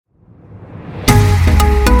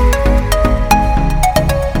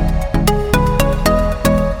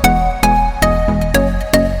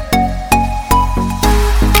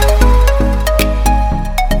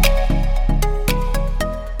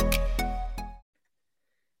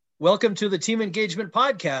Welcome to the Team Engagement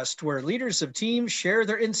Podcast, where leaders of teams share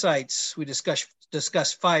their insights. We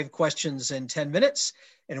discuss 5 questions in 10 minutes,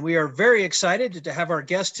 and we are very excited to have our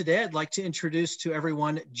guest today. I'd like to introduce to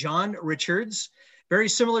everyone John Richards. Very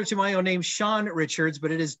similar to my own name, Sean Richards,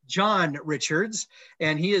 but it is John Richards,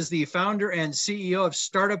 and he is the founder and CEO of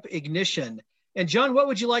Startup Ignition. And John, what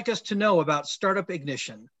would you like us to know about Startup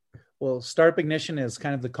Ignition? Well, Startup Ignition is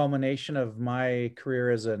kind of the culmination of my career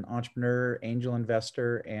as an entrepreneur, angel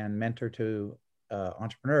investor, and mentor to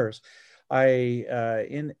entrepreneurs. I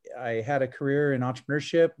had a career in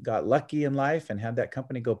entrepreneurship, got lucky in life, and had that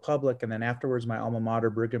company go public. And then afterwards, my alma mater,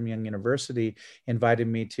 Brigham Young University, invited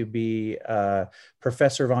me to be a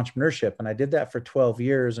professor of entrepreneurship. And I did that for 12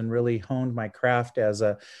 years and really honed my craft as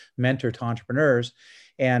a mentor to entrepreneurs.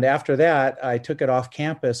 And after that, I took it off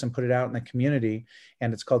campus and put it out in the community.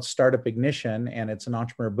 And it's called Startup Ignition. And it's an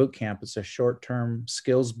entrepreneur boot camp. It's a short-term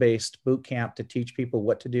skills-based boot camp to teach people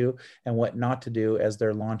what to do and what not to do as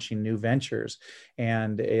they're launching new ventures.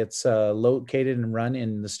 And it's located and run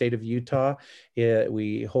in the state of Utah.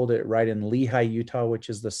 We hold it right in Lehi, Utah, which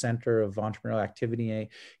is the center of entrepreneurial activity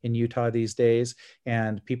in Utah these days.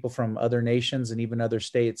 And people from other nations and even other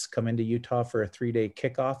states come into Utah for a 3-day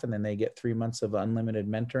kickoff, and then they get 3 months of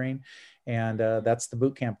unlimited mentoring. And that's the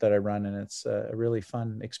boot camp that I run. And it's a really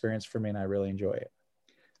fun experience for me, and I really enjoy it.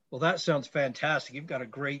 Well, that sounds fantastic. You've got a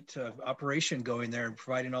great operation going there and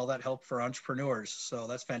providing all that help for entrepreneurs. So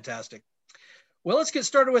that's fantastic. Well, let's get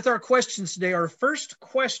started with our questions today. Our first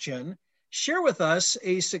question, share with us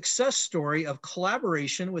a success story of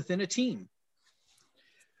collaboration within a team.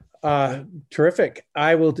 Terrific.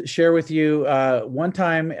 I will share with you, one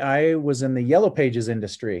time I was in the Yellow Pages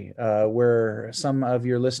industry, where some of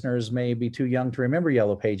your listeners may be too young to remember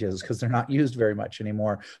Yellow Pages because they're not used very much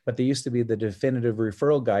anymore, but they used to be the definitive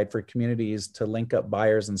referral guide for communities to link up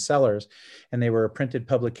buyers and sellers. And they were a printed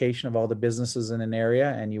publication of all the businesses in an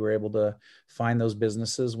area, and you were able to find those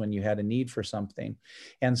businesses when you had a need for something.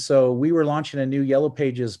 And so we were launching a new Yellow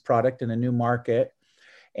Pages product in a new market.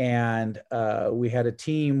 And we had a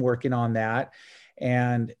team working on that.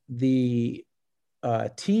 And the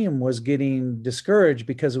team was getting discouraged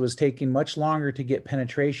because it was taking much longer to get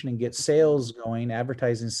penetration and get sales going,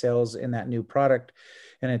 advertising sales in that new product.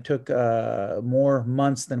 And it took more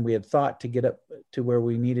months than we had thought to get up to where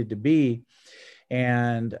we needed to be.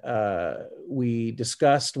 And we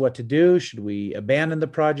discussed what to do. Should we abandon the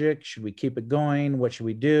project? Should we keep it going? What should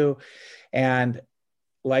we do? And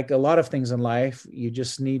like a lot of things in life, you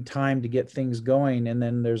just need time to get things going. And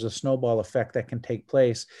then there's a snowball effect that can take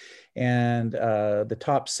place. And the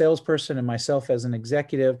top salesperson and myself as an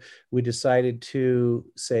executive, we decided to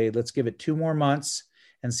say, let's give it 2 more months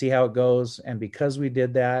and see how it goes. And because we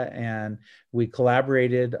did that and we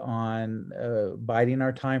collaborated on biding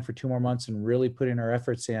our time for 2 more months and really putting our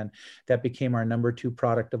efforts in, that became our number 2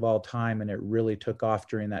 product of all time. And it really took off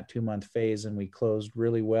during that 2-month phase, and we closed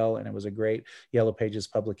really well. And it was a great Yellow Pages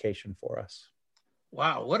publication for us.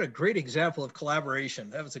 Wow, what a great example of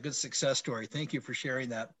collaboration. That was a good success story. Thank you for sharing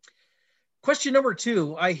that. Question number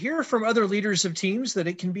 2, I hear from other leaders of teams that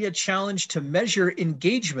it can be a challenge to measure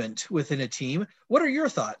engagement within a team. What are your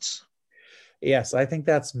thoughts? Yes, I think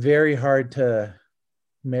that's very hard to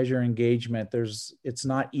measure engagement. It's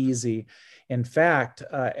not easy. In fact,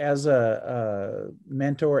 as a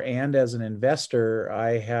mentor and as an investor,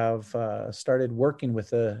 I have started working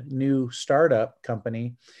with a new startup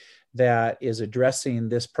company that is addressing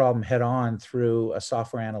this problem head on through a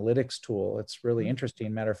software analytics tool. It's really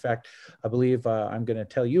interesting. Matter of fact, I believe I'm going to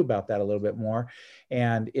tell you about that a little bit more.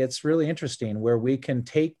 And it's really interesting where we can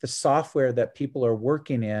take the software that people are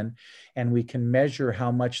working in and we can measure how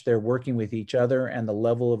much they're working with each other and the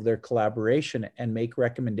level of their collaboration and make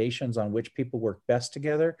recommendations on which people work best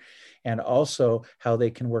together and also how they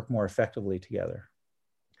can work more effectively together.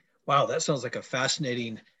 Wow, that sounds like a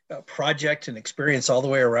fascinating project and experience all the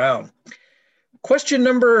way around. Question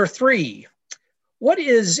number 3,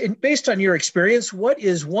 based on your experience, what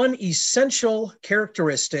is one essential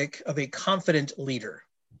characteristic of a confident leader?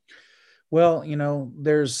 Well,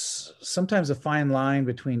 there's sometimes a fine line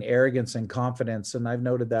between arrogance and confidence. And I've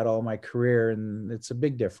noted that all my career, and it's a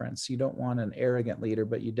big difference. You don't want an arrogant leader,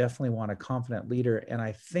 but you definitely want a confident leader. And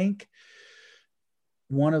I think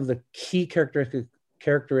one of the key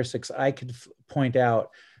characteristics I could point out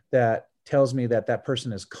that tells me that that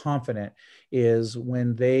person is confident is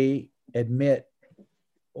when they admit,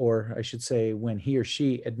 or I should say when he or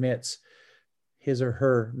she admits his or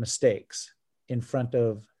her mistakes in front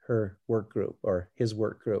of her work group or his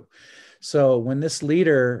work group. So when this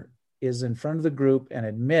leader is in front of the group and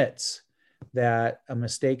admits that a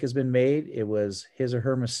mistake has been made, it was his or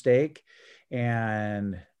her mistake,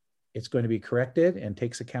 and it's going to be corrected and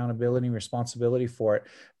takes accountability and responsibility for it,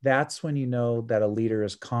 that's when you know that a leader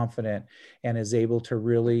is confident and is able to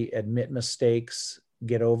really admit mistakes,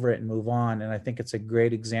 get over it, and move on. And I think it's a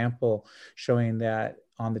great example showing that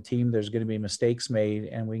on the team, there's going to be mistakes made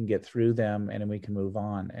and we can get through them and then we can move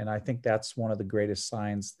on. And I think that's one of the greatest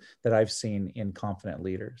signs that I've seen in confident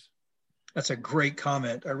leaders. That's a great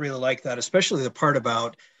comment. I really like that, especially the part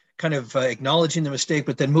about kind of acknowledging the mistake,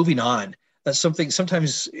 but then moving on. That's something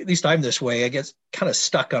sometimes, at least I'm this way, I get kind of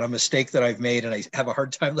stuck on a mistake that I've made and I have a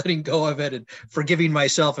hard time letting go of it and forgiving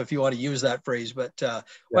myself, if you want to use that phrase. But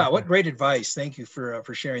wow, what great advice. Thank you for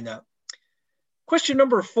sharing that. Question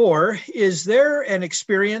number 4, is there an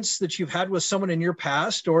experience that you've had with someone in your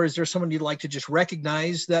past, or is there someone you'd like to just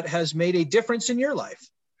recognize that has made a difference in your life?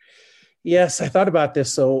 Yes, I thought about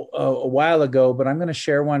this a while ago, but I'm going to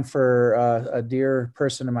share one for a dear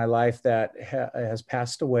person in my life that has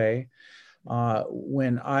passed away.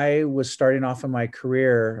 When I was starting off in my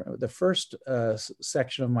career, the first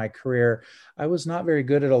section of my career, I was not very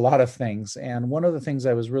good at a lot of things. And one of the things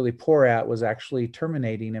I was really poor at was actually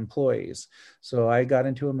terminating employees. So I got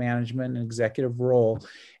into a management and executive role.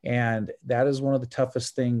 And that is one of the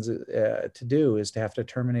toughest things to do, is to have to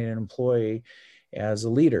terminate an employee as a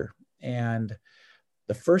leader. And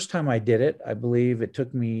the first time I did it, I believe it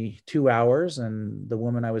took me 2 hours, and the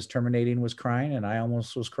woman I was terminating was crying and I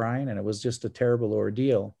almost was crying, and it was just a terrible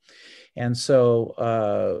ordeal. And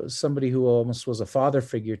so somebody who almost was a father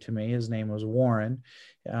figure to me, his name was Warren,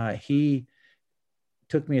 he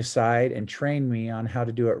took me aside and trained me on how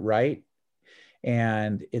to do it right.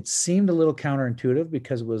 And it seemed a little counterintuitive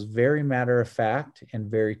because it was very matter of fact and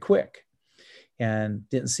very quick and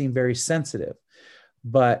didn't seem very sensitive.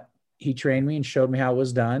 But he trained me and showed me how it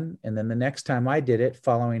was done. And then the next time I did it,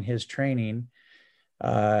 following his training,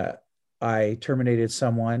 I terminated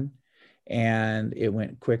someone, and it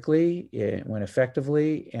went quickly, it went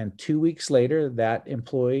effectively. And 2 weeks later, that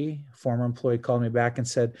former employee called me back and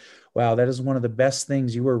said, wow, that is one of the best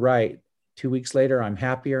things. You were right. 2 weeks later, I'm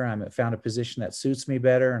happier. I found a position that suits me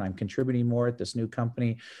better, and I'm contributing more at this new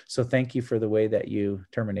company. So thank you for the way that you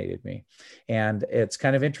terminated me. And it's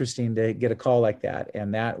kind of interesting to get a call like that.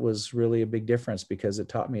 And that was really a big difference because it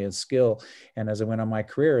taught me a skill. And as I went on my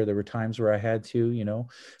career, there were times where I had to,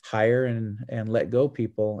 hire and let go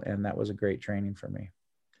people. And that was a great training for me.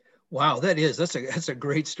 Wow, that's a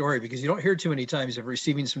great story, because you don't hear too many times of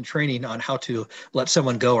receiving some training on how to let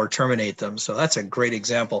someone go or terminate them. So that's a great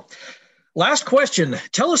example. Last question.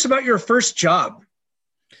 Tell us about your first job.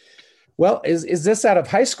 Well, is this out of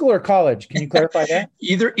high school or college? Can you clarify that?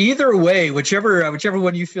 Either way, whichever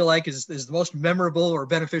one you feel like is the most memorable or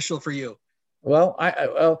beneficial for you. Well,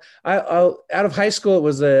 I'll out of high school, it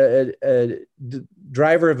was a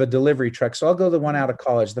driver of a delivery truck. So I'll go the one out of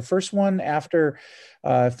college. The first one after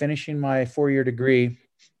finishing my 4-year degree,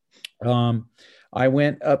 I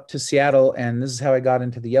went up to Seattle, and this is how I got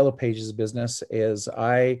into the Yellow Pages business. Is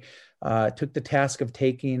I took the task of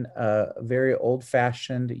taking a very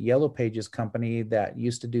old-fashioned Yellow Pages company that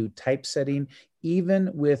used to do typesetting, even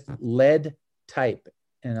with lead type.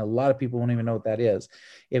 And a lot of people won't even know what that is.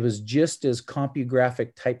 It was just as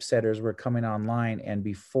CompuGraphic typesetters were coming online and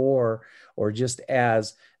before, or just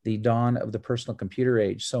as the dawn of the personal computer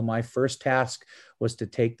age. So my first task was to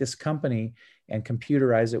take this company and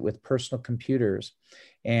computerize it with personal computers.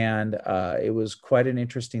 And it was quite an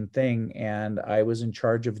interesting thing. And I was in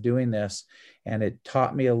charge of doing this. And it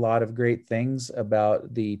taught me a lot of great things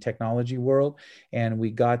about the technology world. And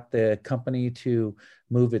we got the company to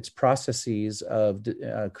move its processes of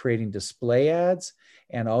creating display ads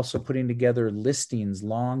and also putting together listings,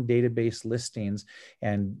 long database listings,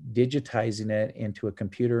 and digitizing it into a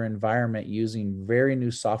computer environment using very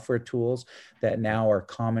new software tools that now are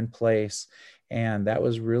commonplace. And that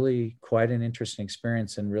was really quite an interesting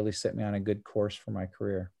experience and really set me on a good course for my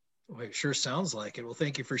career. Well, it sure sounds like it. Well,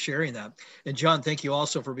 thank you for sharing that. And John, thank you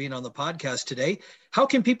also for being on the podcast today. How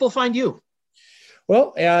can people find you?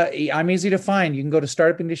 Well, I'm easy to find. You can go to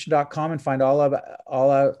startupignition.com and find all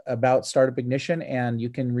about Startup Ignition. And you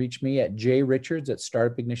can reach me at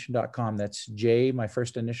jrichards@startupignition.com. That's J, my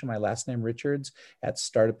first initial, my last name, Richards,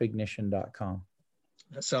 @startupignition.com.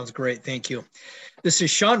 That sounds great. Thank you. This is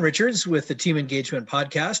Sean Richards with the Team Engagement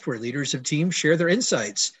Podcast, where leaders of teams share their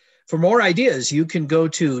insights. For more ideas, you can go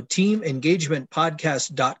to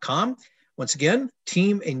teamengagementpodcast.com. Once again,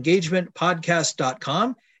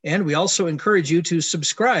 teamengagementpodcast.com. And we also encourage you to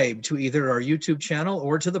subscribe to either our YouTube channel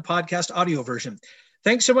or to the podcast audio version.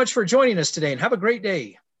 Thanks so much for joining us today, and have a great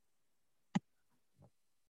day.